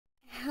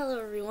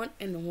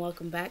everyone, and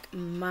welcome back.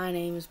 My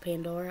name is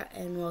Pandora,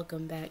 and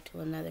welcome back to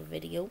another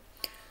video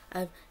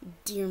of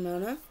Dear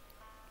Mona,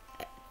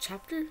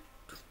 chapter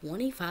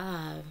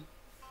 25.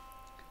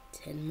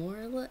 10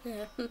 more left.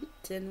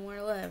 10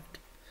 more left.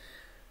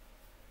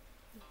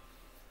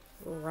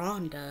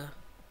 Rhonda.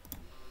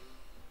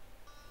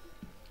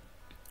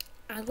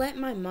 I let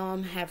my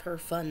mom have her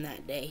fun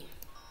that day.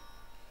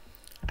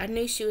 I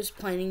knew she was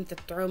planning to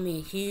throw me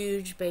a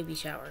huge baby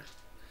shower,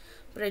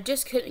 but I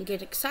just couldn't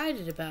get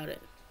excited about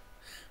it.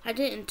 I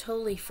didn't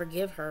totally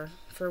forgive her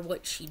for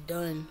what she'd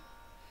done,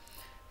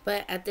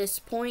 but at this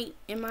point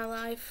in my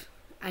life,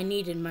 I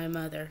needed my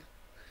mother,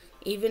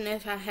 even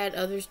if I had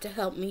others to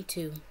help me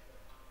too.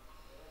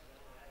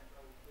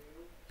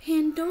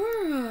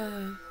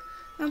 Pandora,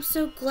 I'm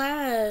so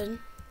glad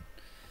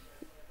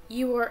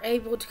you were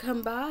able to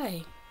come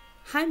by.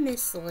 Hi,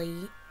 Miss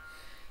Lee.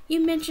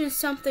 You mentioned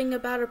something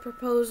about a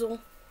proposal.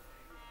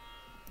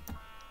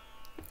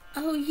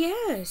 Oh,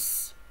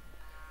 yes.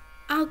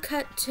 I'll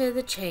cut to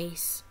the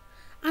chase.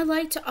 I'd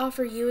like to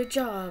offer you a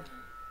job.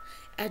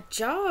 A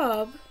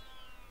job?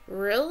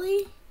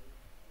 Really?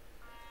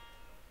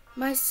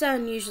 My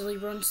son usually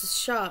runs the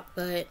shop,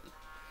 but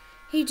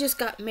he just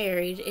got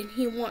married and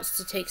he wants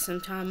to take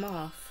some time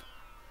off.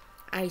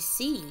 I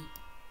see.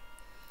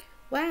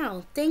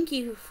 Wow, thank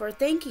you for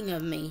thinking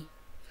of me.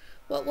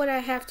 What would I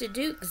have to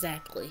do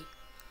exactly?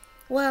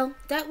 Well,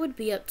 that would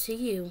be up to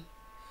you.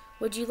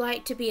 Would you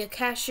like to be a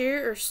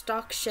cashier or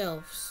stock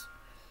shelves?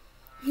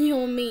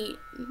 You'll meet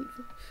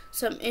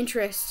some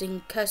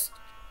interesting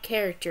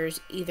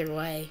characters either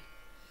way.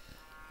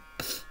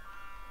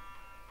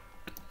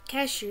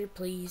 Cashier,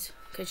 please,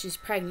 because she's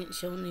pregnant.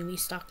 She'll need me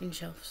stocking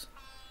shelves.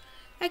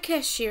 A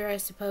cashier, I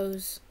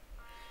suppose.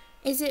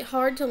 Is it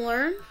hard to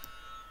learn?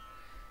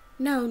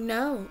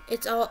 No,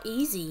 it's all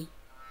easy.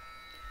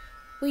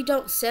 We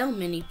don't sell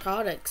many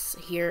products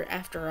here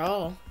after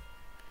all.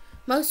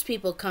 Most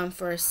people come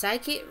for a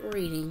psychic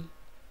reading.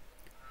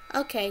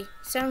 Okay,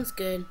 sounds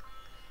good.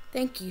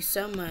 Thank you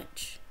so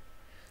much.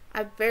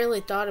 I've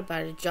barely thought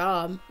about a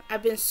job.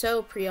 I've been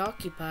so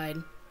preoccupied.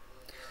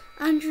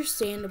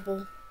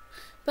 Understandable.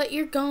 But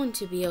you're going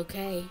to be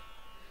okay.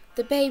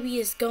 The baby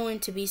is going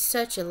to be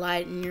such a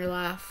light in your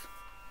life.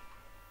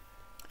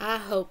 I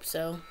hope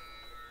so.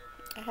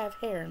 I have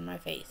hair in my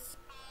face.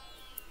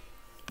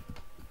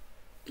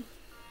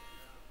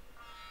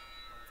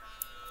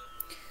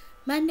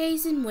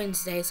 Mondays and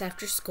Wednesdays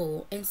after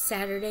school and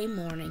Saturday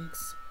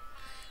mornings.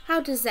 How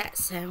does that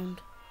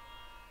sound?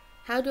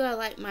 How do I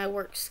like my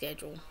work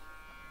schedule?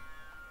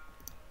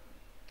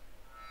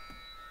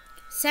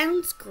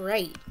 Sounds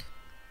great.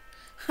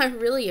 I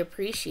really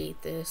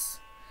appreciate this.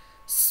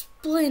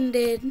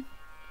 Splendid.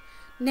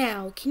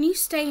 Now, can you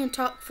stay and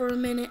talk for a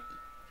minute?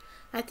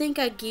 I think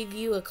I give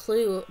you a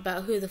clue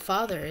about who the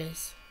father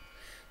is.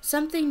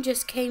 Something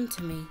just came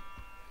to me.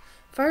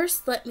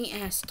 First, let me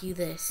ask you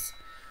this.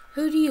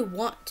 Who do you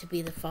want to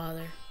be the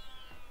father?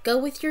 Go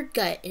with your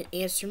gut and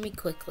answer me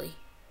quickly.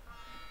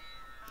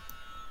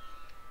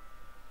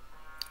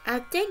 I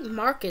think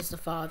Mark is the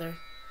father.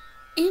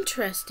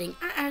 Interesting.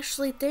 I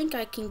actually think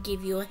I can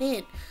give you a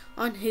hint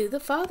on who the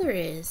father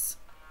is.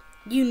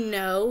 You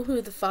know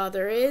who the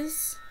father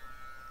is?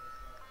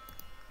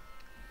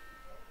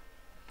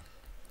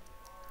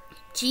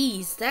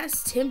 Geez,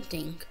 that's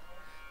tempting.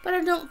 But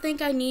I don't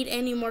think I need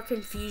any more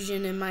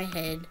confusion in my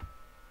head.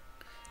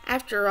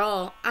 After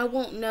all, I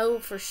won't know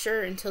for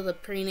sure until the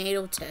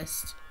prenatal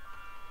test.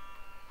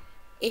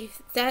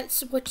 If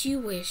that's what you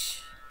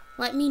wish,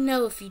 let me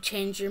know if you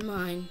change your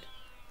mind.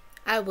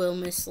 I will,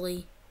 Miss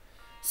Lee.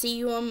 See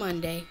you on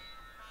Monday.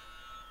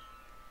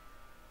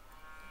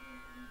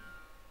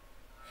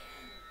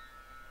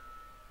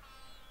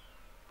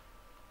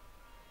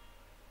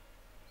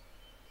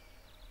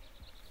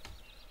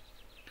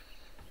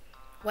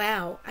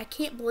 Wow, I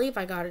can't believe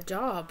I got a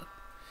job.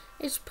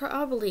 It's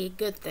probably a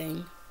good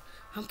thing.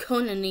 I'm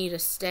going to need a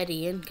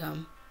steady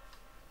income.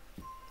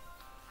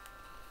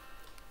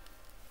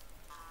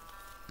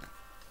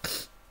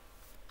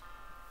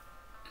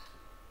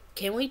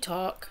 Can we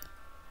talk?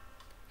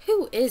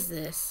 Who is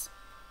this?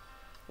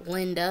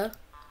 Linda.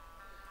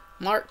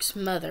 Mark's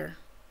mother.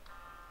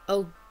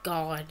 Oh,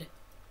 God.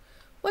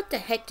 What the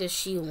heck does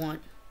she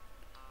want?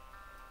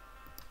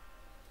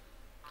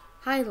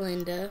 Hi,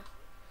 Linda.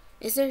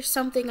 Is there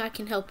something I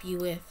can help you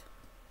with?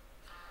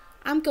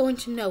 I want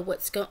to know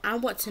what's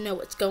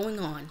going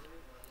on.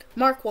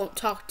 Mark won't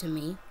talk to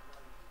me.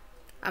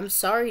 I'm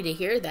sorry to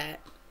hear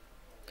that.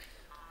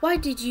 Why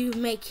did you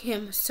make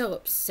him so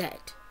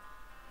upset?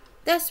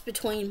 That's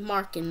between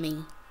Mark and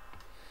me.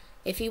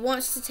 If he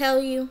wants to tell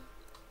you,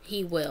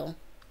 he will.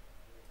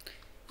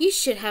 You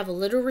should have a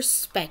little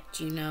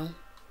respect, you know.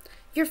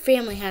 Your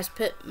family has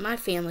put my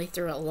family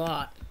through a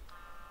lot.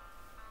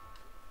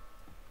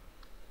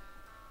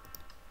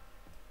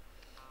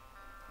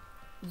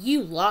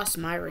 You lost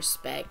my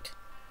respect.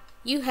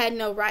 You had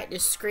no right to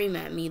scream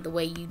at me the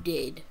way you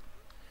did.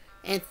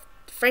 And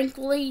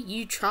frankly,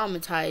 you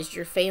traumatized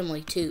your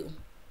family too.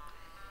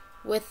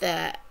 With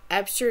the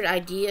absurd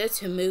idea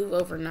to move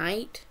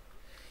overnight,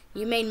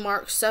 You made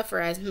Mark suffer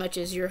as much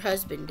as your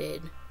husband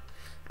did.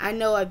 I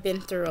know I've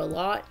been through a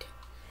lot,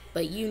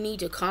 but you need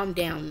to calm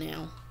down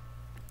now.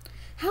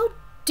 How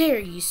dare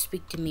you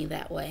speak to me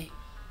that way?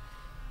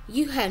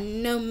 You have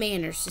no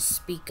manners to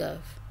speak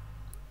of.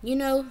 You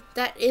know,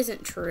 that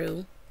isn't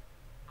true.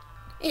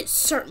 It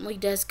certainly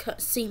does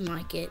seem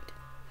like it.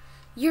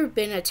 You've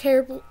been a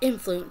terrible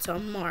influence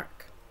on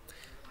Mark.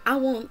 I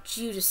want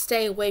you to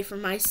stay away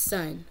from my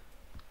son.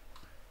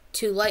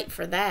 Too late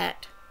for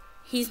that.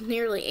 He's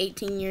nearly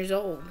 18 years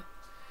old.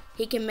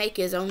 He can make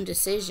his own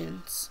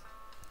decisions.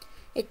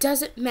 It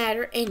doesn't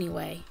matter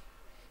anyway.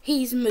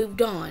 He's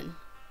moved on.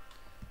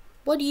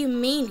 What do you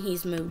mean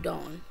he's moved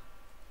on?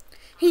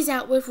 He's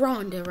out with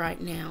Rhonda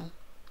right now.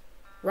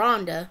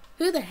 Rhonda?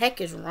 Who the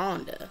heck is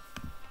Rhonda?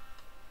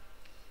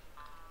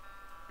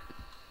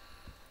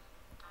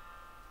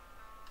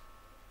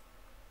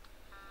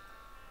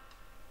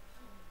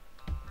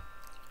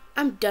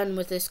 I'm done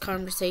with this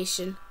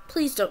conversation.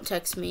 Please don't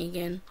text me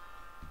again.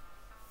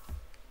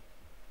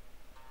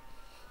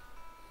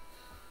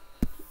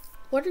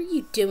 What are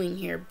you doing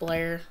here,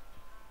 Blair?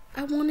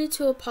 I wanted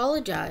to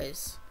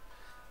apologize.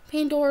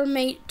 Pandora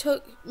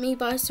took me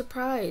by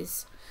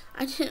surprise.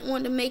 I didn't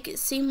want to make it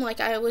seem like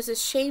I was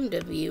ashamed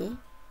of you.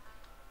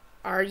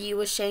 Are you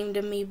ashamed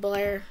of me,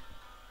 Blair?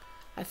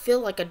 I feel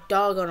like a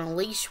dog on a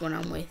leash when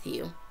I'm with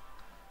you.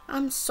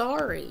 I'm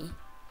sorry.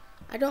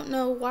 I don't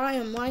know why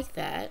I'm like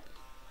that.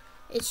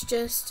 It's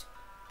just,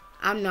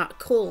 I'm not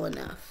cool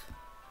enough.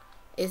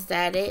 Is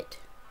that it?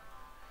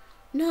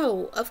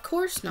 No, of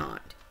course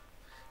not.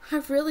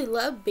 I really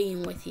love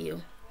being with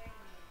you.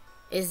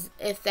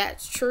 If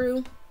that's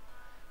true,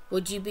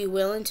 would you be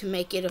willing to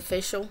make it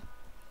official?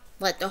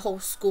 Let the whole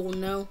school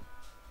know?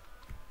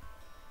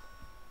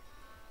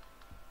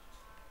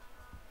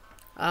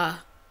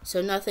 Ah,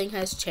 so nothing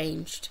has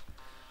changed.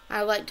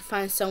 I like to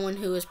find someone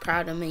who is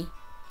proud of me.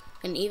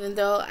 And even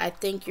though I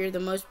think you're the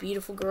most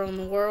beautiful girl in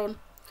the world,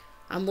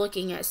 I'm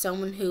looking at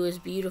someone who is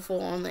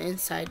beautiful on the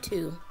inside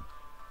too.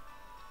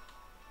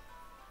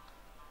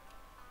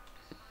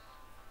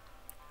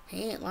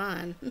 He ain't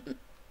lying.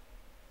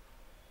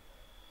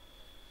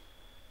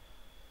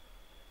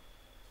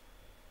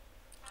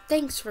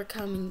 Thanks for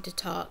coming to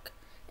talk.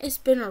 It's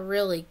been a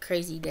really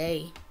crazy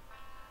day.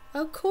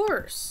 Of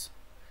course.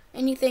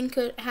 Anything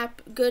could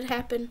good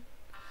happen.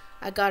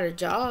 I got a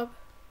job.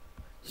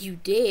 You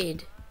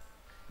did?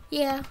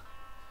 Yeah.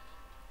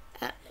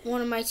 At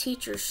one of my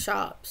teacher's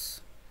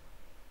shops.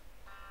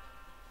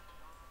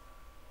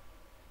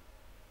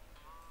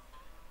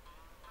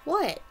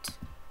 What?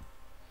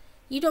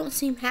 You don't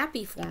seem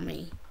happy for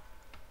me.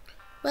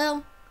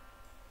 Well,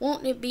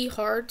 won't it be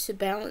hard to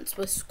balance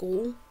with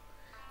school?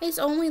 It's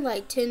only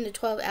like 10 to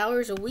 12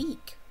 hours a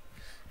week.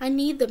 I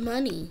need the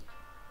money.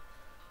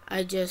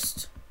 I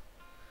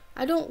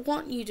don't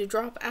want you to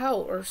drop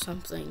out or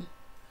something.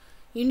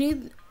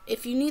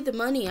 If you need the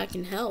money, I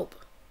can help.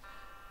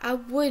 I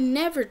would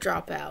never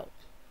drop out.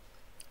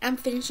 I'm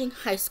finishing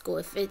high school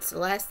if it's the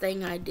last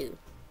thing I do.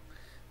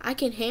 I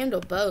can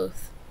handle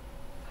both.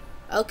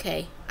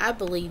 Okay, I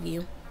believe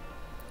you.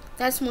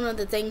 That's one of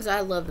the things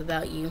I love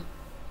about you.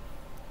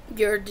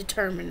 You're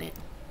determined.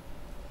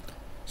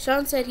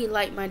 Sean said he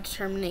liked my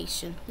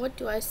determination. What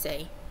do I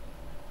say?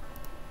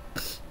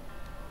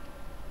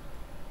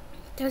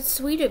 That's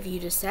sweet of you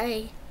to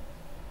say.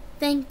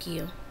 Thank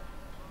you.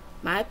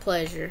 My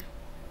pleasure.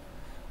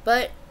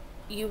 But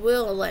you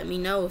will let me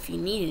know if you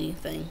need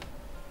anything.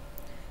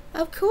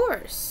 Of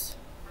course.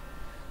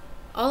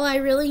 All I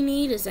really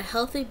need is a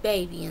healthy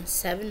baby in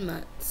 7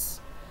 months.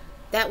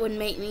 That would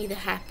make me the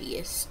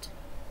happiest.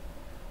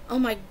 Oh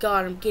my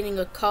God, I'm getting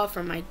a call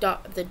from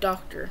the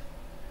doctor.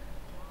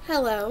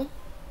 Hello.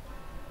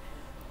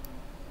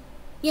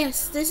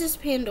 Yes, this is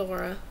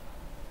Pandora.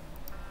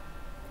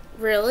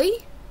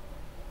 Really?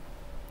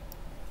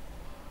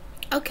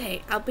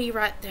 Okay, I'll be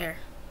right there.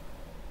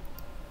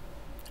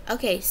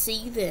 Okay, see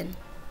you then.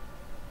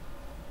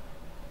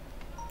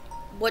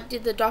 What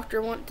did the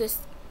doctor want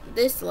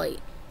this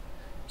late?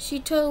 She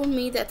told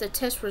me that the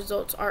test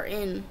results are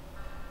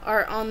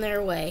on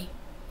their way.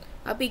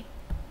 I'll be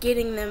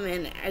getting them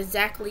in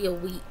exactly a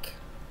week.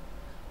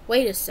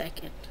 Wait a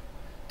second.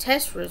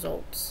 Test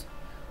results?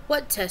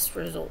 What test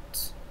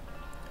results?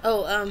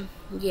 Oh,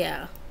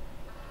 yeah.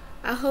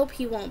 I hope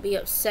he won't be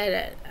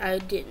upset I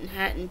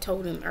hadn't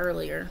told him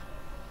earlier.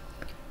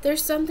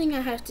 There's something I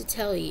have to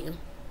tell you.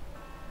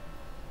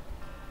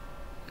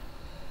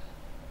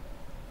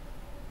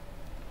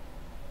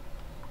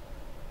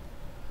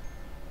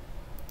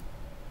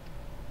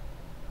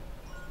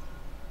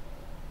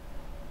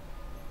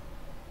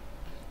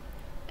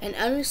 An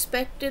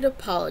unexpected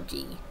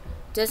apology.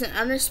 Does an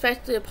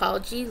unexpected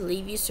apology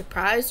leave you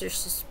surprised or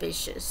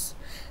suspicious?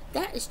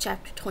 That is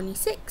chapter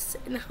 26,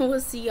 and I will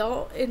see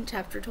y'all in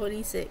chapter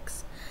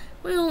 26.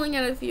 We only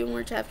got a few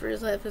more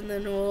chapters left, and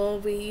then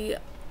we'll be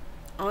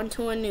on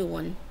to a new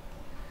one.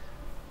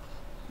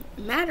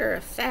 Matter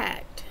of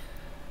fact,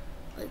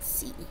 let's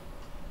see.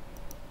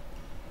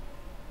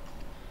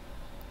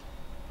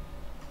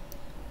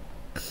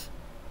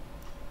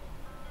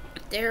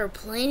 there are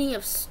plenty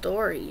of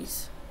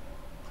stories.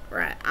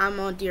 Right, I'm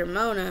on Dear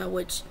Mona,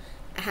 which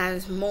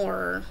has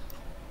more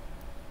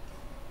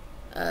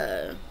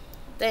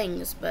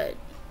things, but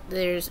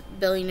there's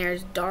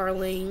Billionaire's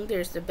Darling,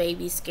 there's the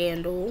baby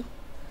scandal,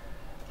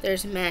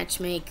 there's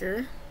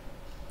Matchmaker,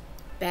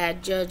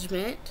 Bad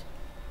Judgment,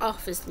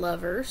 Office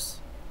Lovers.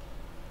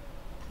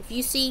 If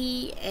you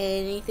see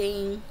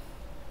anything,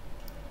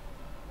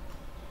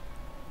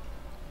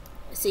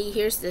 see,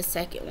 here's the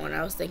second one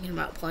I was thinking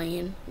about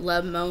playing,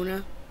 Love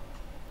Mona.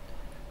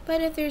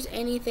 But if there's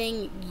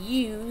anything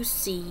you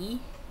see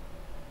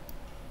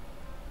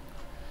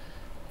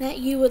that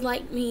you would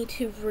like me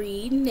to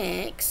read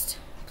next,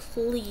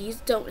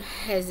 please don't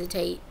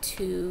hesitate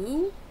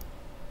to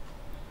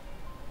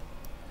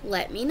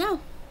let me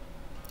know.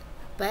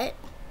 But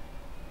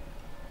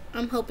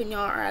I'm hoping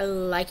y'all are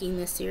liking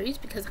this series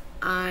because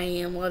I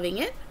am loving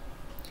it.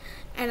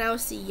 And I will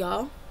see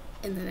y'all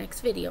in the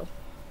next video.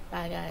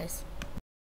 Bye, guys.